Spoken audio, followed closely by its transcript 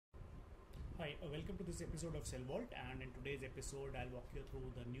Hi, welcome to this episode of Cell Vault, and in today's episode I'll walk you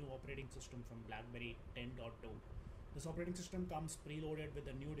through the new operating system from BlackBerry 10.2. This operating system comes preloaded with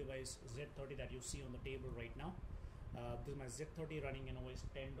the new device Z30 that you see on the table right now. This is my Z30 running in OS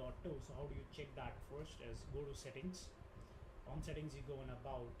 10.2. So how do you check that? First is go to settings. On settings you go in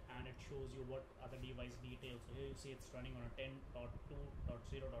about and it shows you what are the device details. So here you see it's running on a 10.2.0.224,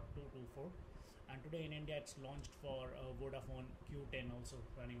 and today in India it's launched for Vodafone Q10, also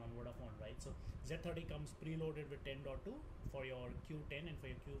running on Vodafone, right? So Z30 comes preloaded with 10.2 for your Q10, and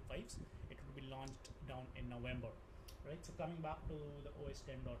for your Q5s it will be launched down in November, right? So coming back to the OS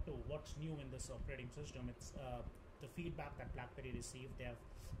 10.2, what's new in this operating system? It's the feedback that BlackBerry received. They have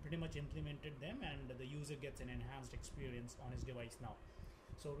pretty much implemented them, and the user gets an enhanced experience on his device now.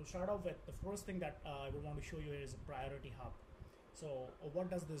 So to start off with, the first thing that I would want to show you here is a priority hub. So what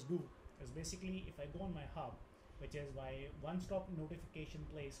does this do? Is basically if I go on my hub, which is my one-stop notification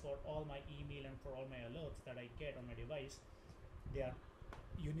place for all my email and for all my alerts that I get on my device, they are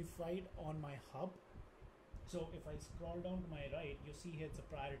unified on my hub. So if I scroll down to my right, you see here it's a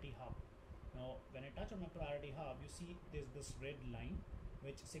priority hub. Now when I touch on my priority hub, you see there's this red line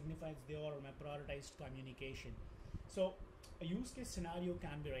which signifies they are my prioritized communication. So a use case scenario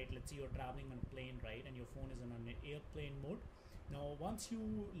can be, right, let's say you're traveling on a plane, right, and your phone is on an airplane mode. Now once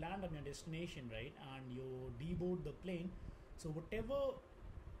you land on your destination, right, and you deboard the plane, so whatever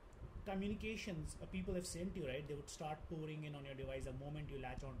communications people have sent you, right, they would start pouring in on your device the moment you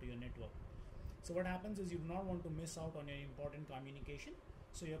latch onto your network. So what happens is you do not want to miss out on your important communication.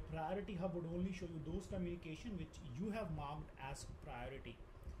 So your priority hub would only show you those communication which you have marked as priority.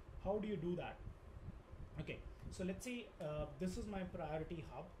 How do you do that? Okay, so let's say this is my priority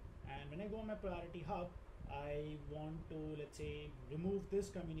hub, and when I go on my priority hub, I want to, let's say, remove this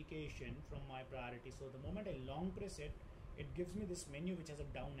communication from my priority. So the moment I long press it, it gives me this menu which has a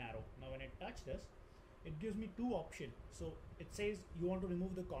down arrow. Now when I touch this, it gives me two options. So it says you want to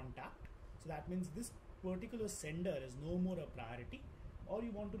remove the contact. So that means this particular sender is no more a priority, or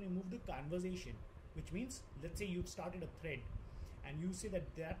you want to remove the conversation, which means let's say you've started a thread and you say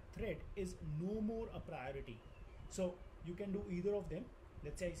that that thread is no more a priority. So you can do either of them.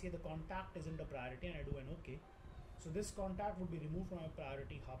 Let's say I say the contact isn't a priority and I do an OK. So this contact would be removed from my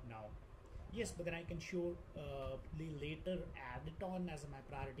priority hub now. Yes, but then I can show later add it on as my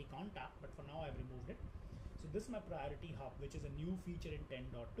priority contact, but for now I've removed it. So this is my priority hub, which is a new feature in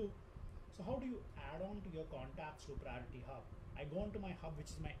 10.2. So how do you add on to your contacts to priority hub? I go into my hub, which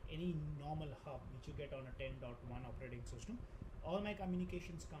is my any normal hub which you get on a 10.1 operating system. All my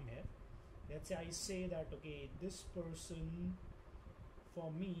communications come here. Let's say I say that, okay, this person for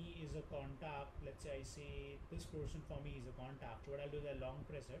me is a contact. Let's say I say this person for me is a contact. So what I'll do is I'll long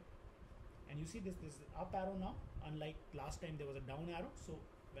press it, and you see this up arrow now. Unlike last time there was a down arrow. So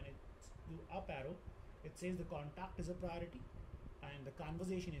when I do up arrow, it says the contact is a priority and the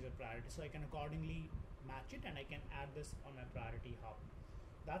conversation is a priority. So I can accordingly match it and I can add this on my priority hub.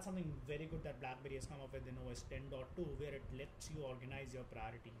 That's something very good that BlackBerry has come up with in OS 10.2, where it lets you organize your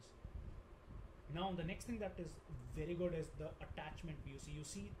priorities. Now the next thing that is very good is the attachment view. So you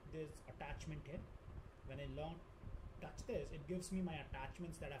see there's attachment here. When I touch this, it gives me my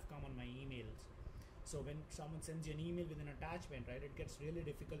attachments that have come on my emails. So when someone sends you an email with an attachment, right, it gets really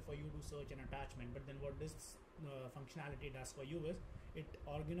difficult for you to search an attachment. But then what this functionality does for you is it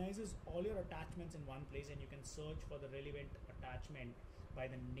organizes all your attachments in one place, and you can search for the relevant attachment by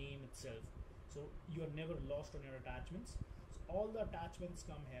the name itself. So you are never lost on your attachments. So all the attachments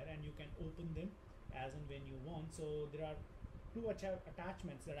come here and you can open them as and when you want. So there are two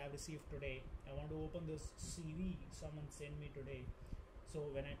attachments that I've received today. I want to open this CV someone sent me today. So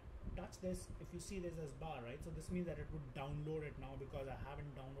when I touch this, if you see there's this bar, right? So this means that it would download it now because I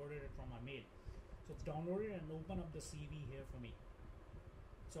haven't downloaded it from my mail. So it's downloaded and open up the CV here for me.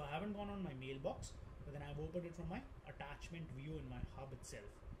 So I haven't gone on my mailbox, but then I've opened it from my attachment view in my hub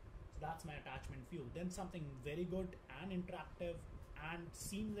itself. So that's my attachment view. Then something very good and interactive and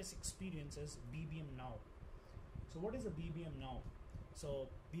seamless experience is BBM Now. So what is a BBM Now? So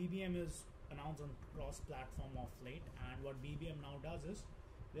BBM is announced on cross-platform of late, and what BBM Now does is,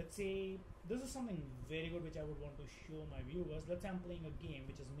 let's say this is something very good which I would want to show my viewers. Let's say I'm playing a game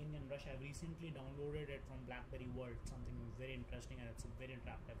which is Minion Rush. I've recently downloaded it from BlackBerry World, something very interesting, and it's a very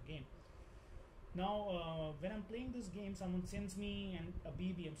interactive game. Now when I'm playing this game, someone sends me a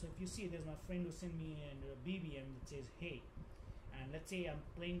BBM. So if you see, there's my friend who sent me a BBM that says hey, and let's say I'm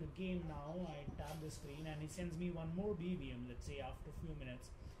playing the game now, I tap the screen and he sends me one more BBM. Let's say after a few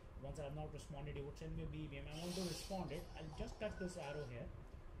minutes, once I have not responded, he would send me a BBM. I want to respond it. I'll just touch this arrow here.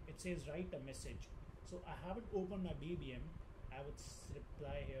 It says write a message. So I haven't opened my BBM, I would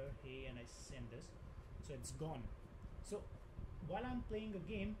reply here, hey, and I send this. So it's gone. So while I'm playing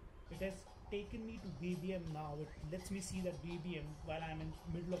a game, it has taken me to BBM now. It lets me see that BBM while I'm in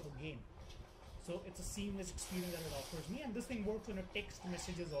middle of a game. So it's a seamless experience that it offers me, and this thing works on a text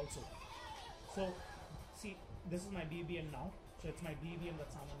messages also. So see, this is my BBM now. So it's my BBM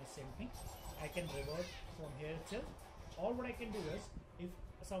that someone has sent me. I can revert from here itself. Or what I can do is, if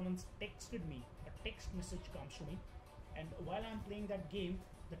someone's texted me, a text message comes to me, and while I'm playing that game,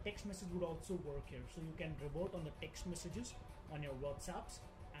 the text message would also work here. So you can revert on the text messages, on your WhatsApps,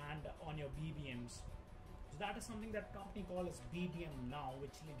 and on your BBMs. So that is something that company call as BBM Now,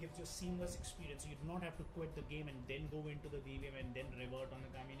 which gives you a seamless experience. You do not have to quit the game and then go into the BBM and then revert on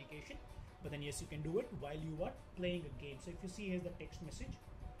the communication. But then yes, you can do it while you are playing a game. So if you see, here's the text message.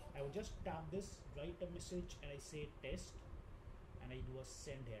 I will just tap this, write a message, and I say test, and I do a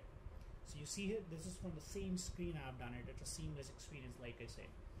send here. So you see here, this is from the same screen I have done it. It's a seamless experience, like I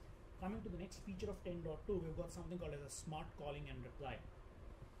said. Coming to the next feature of 10.2, we've got something called as a smart calling and reply.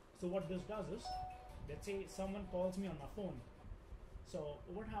 So what this does is, let's say someone calls me on my phone. So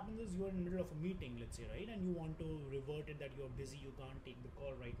what happens is, you're in the middle of a meeting, let's say, right? And you want to revert it that you're busy, you can't take the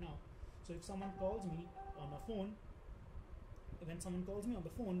call right now. So if someone calls me on my phone, when someone calls me on the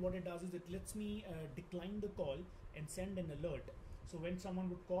phone, what it does is it lets me decline the call and send an alert. So when someone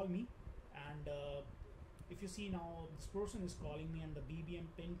would call me, and if you see now, this person is calling me and the BBM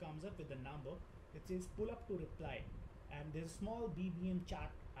pin comes up with the number, it says pull up to reply, and there's a small BBM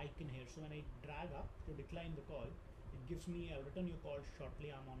chat icon here. So when I drag up to decline the call, it gives me a return your call shortly,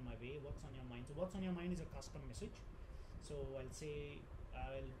 I'm on my way, what's on your mind. So what's on your mind is a custom message. So I'll say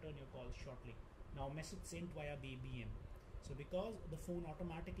I'll return your call shortly. Now message sent via BBM. So because the phone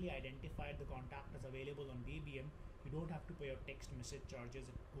automatically identified the contact as available on BBM, you don't have to pay your text message charges,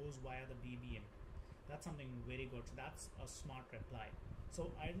 it goes via the BBM. That's something very good. So that's a smart reply. So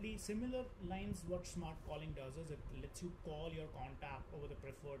ideally, similar lines, what smart calling does is it lets you call your contact over the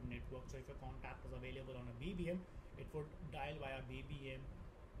preferred network. So if a contact is available on a BBM, it would dial via BBM.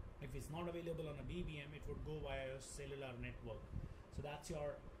 If it's not available on a BBM, it would go via your cellular network. So that's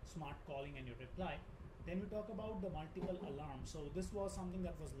your smart calling and your reply. Then we talk about the multiple alarms. So this was something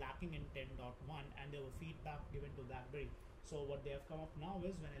that was lacking in 10.1, and there were feedback given to BlackBerry. So what they have come up now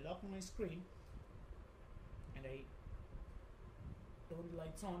is, when I lock my screen and I turn the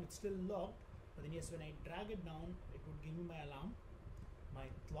lights on, it's still locked. But then yes, when I drag it down, it would give me my alarm, my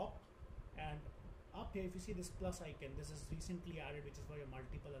clock, and up here if you see this plus icon, this is recently added, which is for your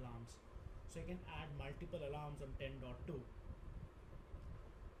multiple alarms. So you can add multiple alarms on 10.2.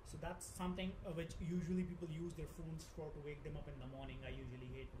 So that's something which usually people use their phones for, to wake them up in the morning. I usually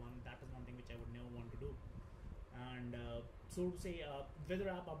hate one. That is one thing which I would never want to do. And so to say,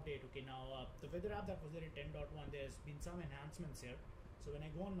 weather app update. Okay, now the weather app that was there in 10.1, there's been some enhancements here. So when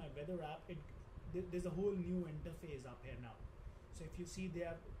I go on my weather app, there's a whole new interface up here now. So if you see, they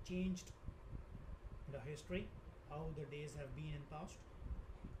have changed the history, how the days have been in past,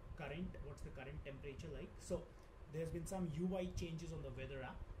 current, what's the current temperature like. So there's been some UI changes on the weather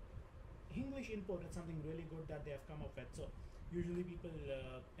app. English input is something really good that they have come up with. So usually people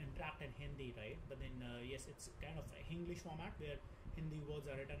interact in Hindi, right? But then yes, it's kind of a English format where Hindi words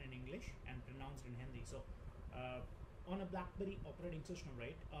are written in English and pronounced in Hindi. So on a BlackBerry operating system,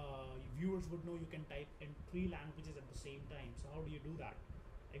 right, viewers would know you can type in 3 languages at the same time. So how do you do that?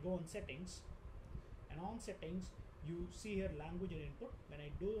 I go on settings, and on settings you see here language and input. When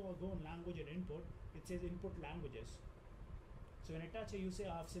I go on language and input, it says input languages. So when I touch it, you say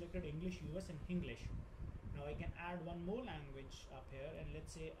I've selected English, US, and English. Now I can add one more language up here, and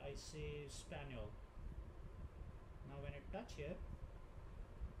let's say I say Spanish. Now when I touch here,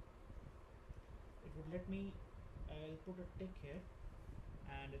 it would let me, I'll put a tick here,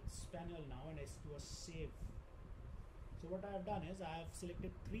 and it's Spanish now, and I do a save. So what I have done is, I have selected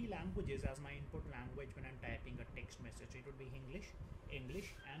 3 languages as my input language when I'm typing a text message. So it would be English,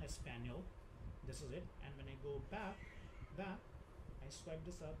 and Spanish. This is it. And when I go back, I swipe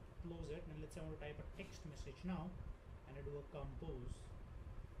this up, close it, and let's say I want to type a text message now, and I do a compose.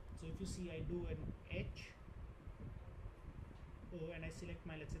 So if you see, I do an H, O, and I select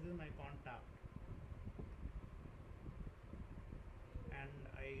my, let's say this is my contact, and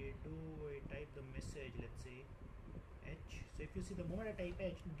I type the message, let's say H. So if you see, the moment I type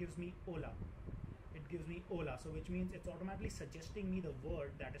H, it gives me hola. It gives me hola, so which means it's automatically suggesting me the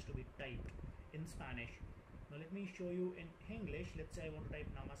word that is to be typed in Spanish. Now let me show you in English. Let's say I want to type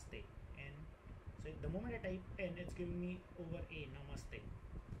namaste, and so the moment I type N, it's giving me over A, namaste.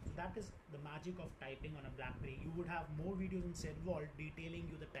 So that is the magic of typing on a BlackBerry. You would have more videos in Sedvault detailing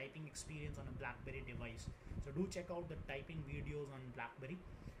you the typing experience on a BlackBerry device. So do check out the typing videos on BlackBerry.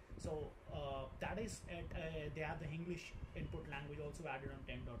 So that is it. They have the English input language also added on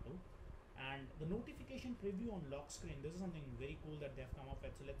 10.2. And the notification preview on lock screen, this is something very cool that they've come up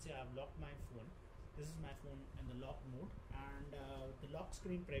with. So let's say I've locked my phone. This is my phone in the lock mode, and the lock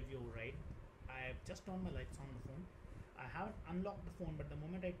screen preview, right? I've just turned my lights on the phone. I haven't unlocked the phone, but the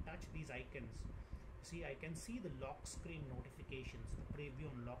moment I touch these icons, see, I can see the lock screen notifications, the preview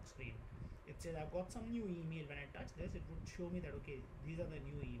on lock screen. It says I've got some new email. When I touch this, it would show me that okay, these are the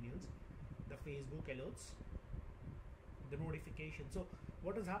new emails, the Facebook alerts, the notification. So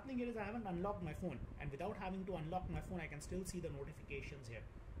what is happening here is I haven't unlocked my phone, and without having to unlock my phone, I can still see the notifications here.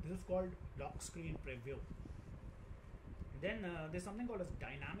 This is called lock screen preview. Then there's something called as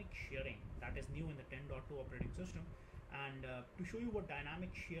dynamic sharing that is new in the 10.2 operating system. And to show you what dynamic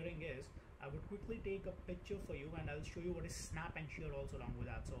sharing is, I would quickly take a picture for you, and I'll show you what is snap and share also along with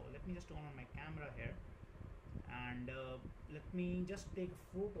that. So let me just turn on my camera here, and let me just take a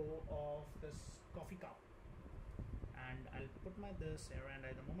photo of this coffee cup, and I'll put my this here, and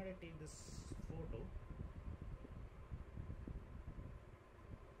the moment I take this photo,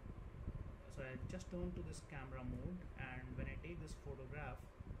 so I just turn to this camera mode, and when I take this photograph,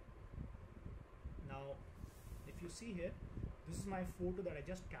 now if you see here, this is my photo that I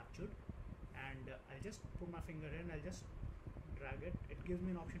just captured, and I'll just put my finger in, I'll just drag it. It gives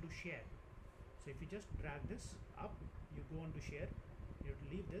me an option to share. So if you just drag this up, you go on to share, you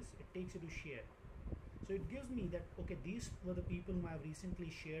leave this, it takes you to share. So it gives me that okay, these were the people whom I have recently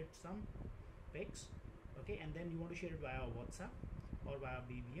shared some pics, okay, and then you want to share it via WhatsApp or via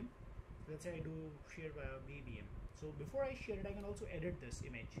BBM. So let's say I do share via BBM. So before I share it, I can also edit this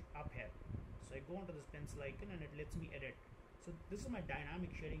image up here. So I go onto this pencil icon, and it lets me edit. So this is my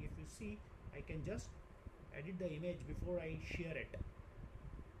dynamic sharing. If you see, I can just edit the image before I share it.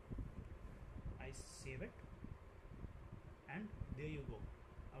 I save it, and there you go.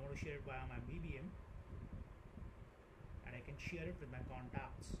 I want to share it via my BBM, and I can share it with my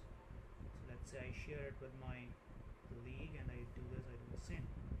contacts. So let's say I share it with my colleague, and I do this, I do the same.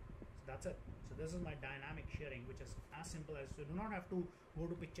 So that's it. So this is my dynamic sharing, which is as simple as, you do not have to go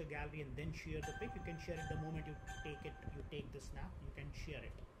to picture gallery and then share the pic. You can share it the moment you take it, you take the snap, you can share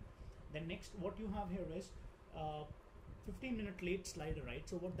it. Then next, what you have here is 15-minute late slider, right?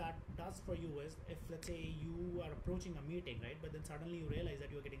 So what that does for you is, if let's say you are approaching a meeting, right, but then suddenly you realize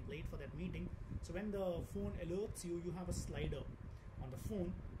that you're getting late for that meeting, so when the phone alerts you, you have a slider on the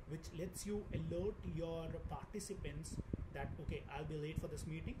phone which lets you alert your participants that okay, I'll be late for this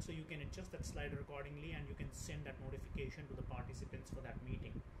meeting, so you can adjust that slider accordingly, and you can send that notification to the participants for that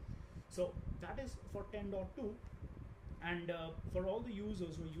meeting. So that is for 10.2. And for all the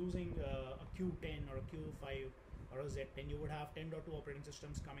users who are using a Q10 or a Q5 or a Z10, you would have 10.2 operating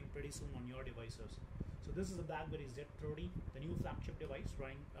systems coming pretty soon on your devices. So this is the BlackBerry Z30, the new flagship device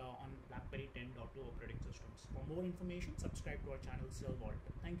running on BlackBerry 10.2 operating systems. For more information, subscribe to our channel Sedvault.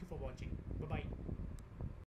 Thank you for